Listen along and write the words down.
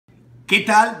¿Qué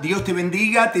tal? Dios te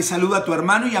bendiga, te saluda tu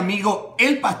hermano y amigo,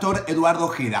 el pastor Eduardo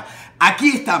Ojeda. Aquí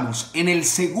estamos en el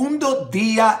segundo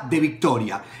día de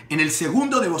victoria, en el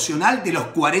segundo devocional de los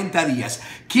 40 días.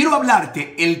 Quiero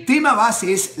hablarte, el tema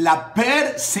base es la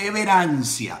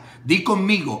perseverancia. Di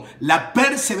conmigo, la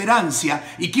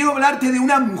perseverancia. Y quiero hablarte de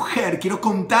una mujer, quiero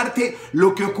contarte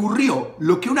lo que ocurrió,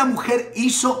 lo que una mujer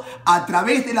hizo a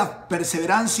través de la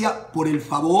perseverancia por el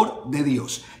favor de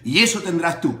Dios. Y eso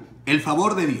tendrás tú. El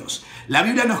favor de Dios. La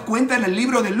Biblia nos cuenta en el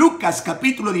libro de Lucas,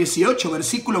 capítulo 18,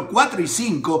 versículos 4 y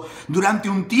 5, durante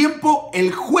un tiempo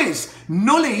el juez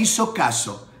no le hizo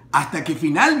caso, hasta que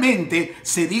finalmente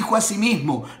se dijo a sí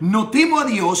mismo, no temo a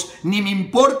Dios ni me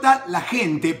importa la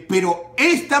gente, pero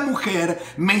esta mujer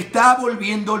me está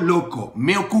volviendo loco.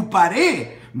 Me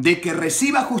ocuparé de que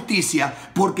reciba justicia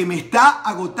porque me está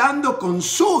agotando con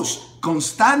sus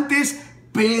constantes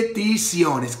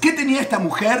peticiones. ¿Qué tenía esta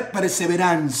mujer?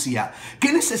 Perseverancia.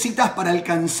 ¿Qué necesitas para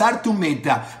alcanzar tu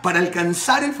meta? Para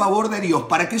alcanzar el favor de Dios,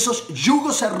 para que esos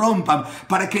yugos se rompan,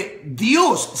 para que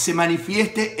Dios se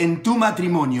manifieste en tu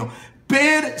matrimonio.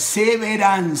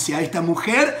 Perseverancia. Esta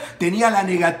mujer tenía la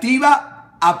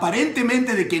negativa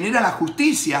aparentemente de quien era la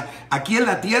justicia aquí en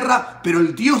la tierra, pero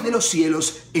el Dios de los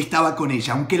cielos estaba con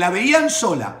ella. Aunque la veían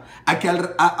sola,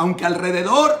 aunque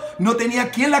alrededor no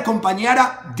tenía quien la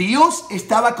acompañara, Dios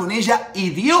estaba con ella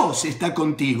y Dios está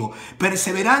contigo.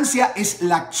 Perseverancia es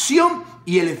la acción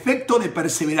y el efecto de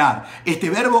perseverar. Este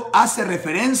verbo hace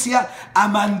referencia a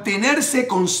mantenerse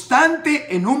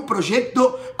constante en un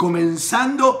proyecto,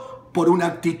 comenzando por una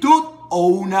actitud o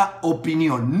una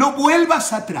opinión. No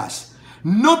vuelvas atrás,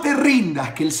 no te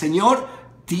rindas, que el Señor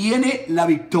tiene la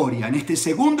victoria en este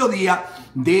segundo día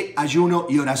de ayuno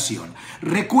y oración.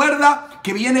 Recuerda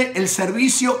que viene el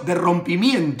servicio de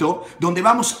rompimiento, donde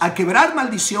vamos a quebrar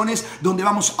maldiciones, donde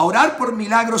vamos a orar por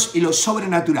milagros y lo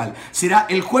sobrenatural. Será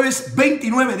el jueves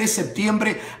 29 de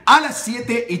septiembre a las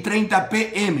 7:30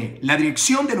 p.m. La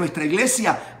dirección de nuestra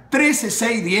iglesia,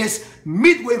 13610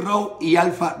 Midway Road y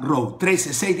Alpha Road.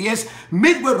 13610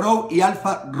 Midway Road y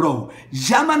Alpha Road.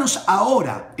 Llámanos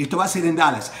ahora. Esto va a ser en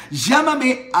Dallas.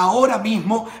 Llámame ahora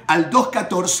mismo al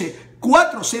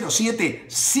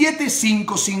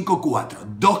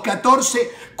 214-407-7554.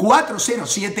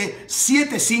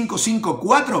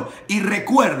 214-407-7554. Y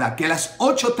recuerda que a las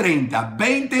 8:30,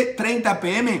 20:30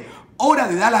 p.m., hora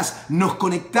de Dallas, nos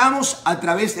conectamos a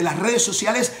través de las redes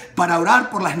sociales para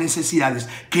orar por las necesidades.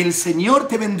 Que el Señor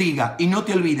te bendiga y no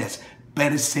te olvides,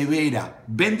 persevera.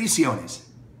 Bendiciones.